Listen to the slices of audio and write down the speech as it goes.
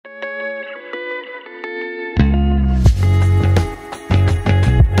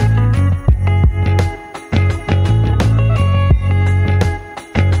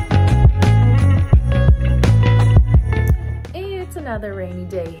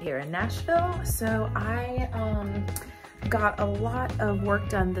day here in Nashville. So I got a lot of work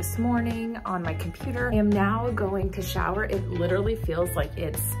done this morning on my computer. I am now going to shower. It literally feels like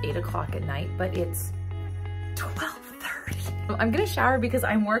it's 8 o'clock at night, but it's 12:30. I'm gonna shower because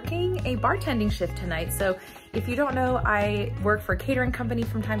I'm working a bartending shift tonight. So if you don't know, I work for a catering company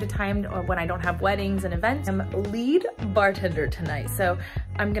from time to time when I don't have weddings and events. I'm lead bartender tonight. So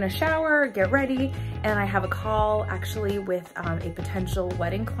I'm gonna shower, get ready, and I have a call actually with a potential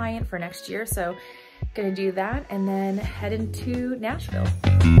wedding client for next year. So gonna do that and then head into Nashville.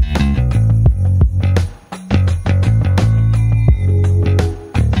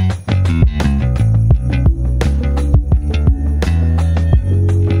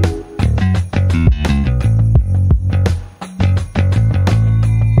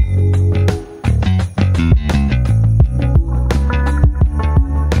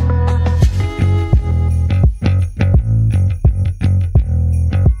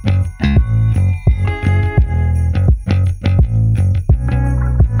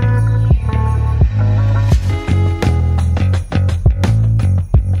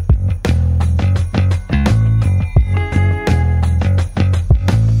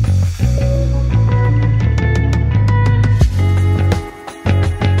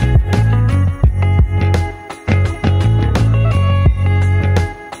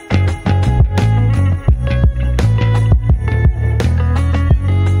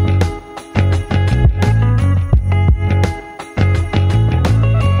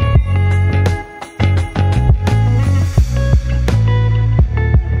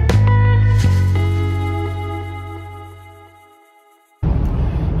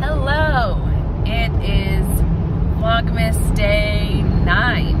 Vlogmas day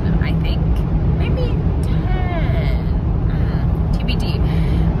 9, I think, maybe 10, TBD.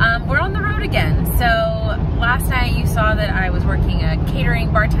 We're on the road again. So last night you saw that I was working a catering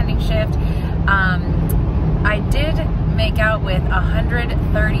bartending shift. I did make out with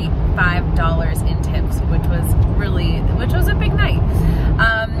 $135 in tips, which was a big night.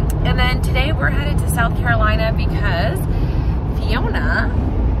 And then today we're headed to South Carolina because Fiona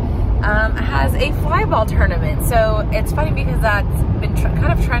has a flyball tournament. So it's funny because that's been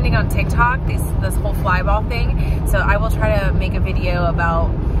kind of trending on TikTok, this whole flyball thing. So I will try to make a video about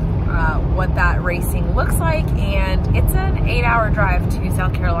what that racing looks like. And it's an 8-hour drive to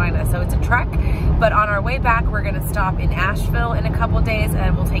South Carolina, so it's a trek. But on our way back, we're gonna stop in Nashville in a couple days,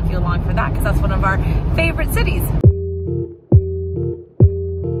 and we'll take you along for that because that's one of our favorite cities.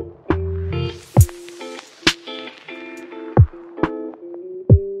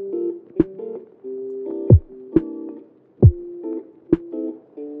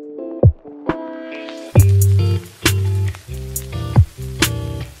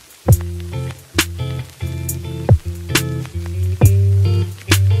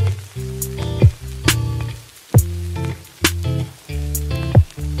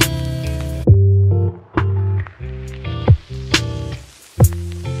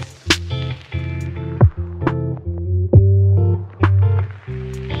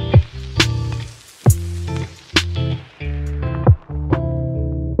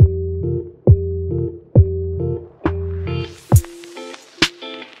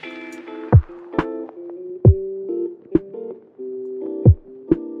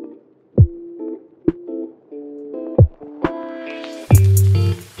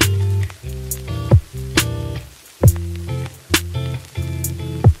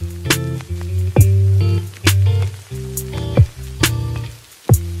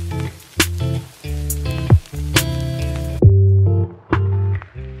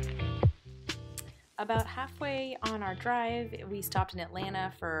 About halfway on our drive, we stopped in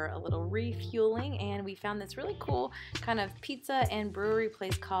Atlanta for a little refueling, and we found this really cool kind of pizza and brewery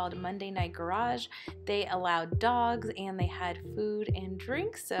place called Monday Night Garage. They allowed dogs and they had food and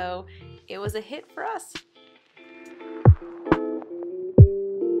drink, so it was a hit for us.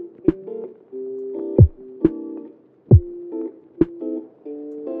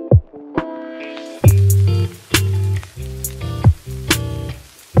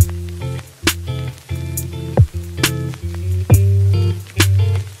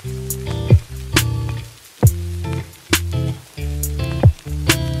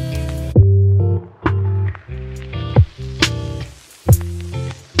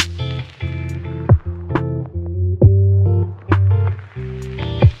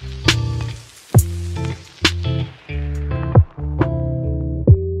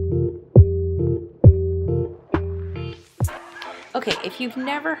 Okay, if you've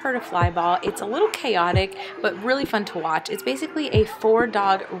never heard of Flyball, it's a little chaotic, but really fun to watch. It's basically a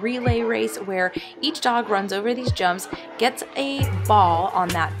 4-dog relay race where each dog runs over these jumps, gets a ball on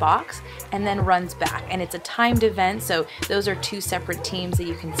that box, and then runs back. And it's a timed event, so those are 2 separate teams that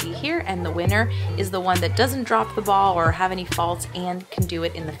you can see here, and the winner is the one that doesn't drop the ball or have any faults and can do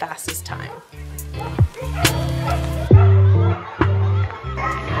it in the fastest time.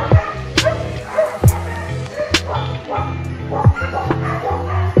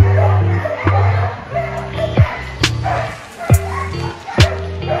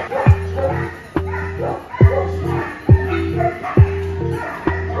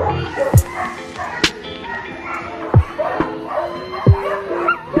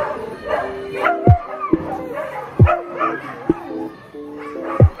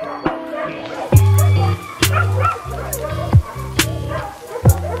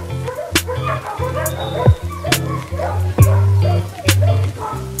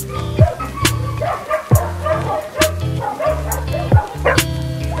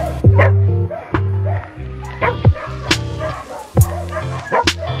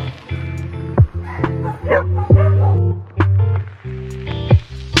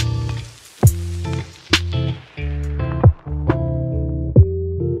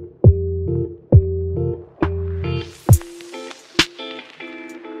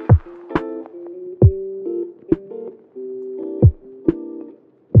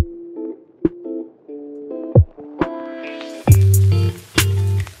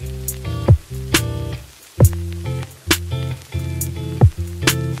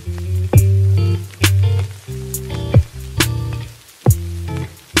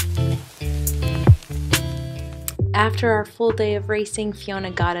 After our full day of racing, Fiona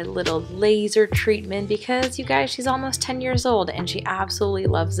got a little laser treatment because, you guys, she's almost 10 years old and she absolutely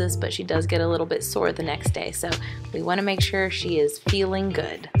loves this, but she does get a little bit sore the next day, so we want to make sure she is feeling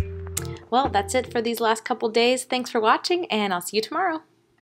good. Well, that's it for these last couple days. Thanks for watching, and I'll see you tomorrow.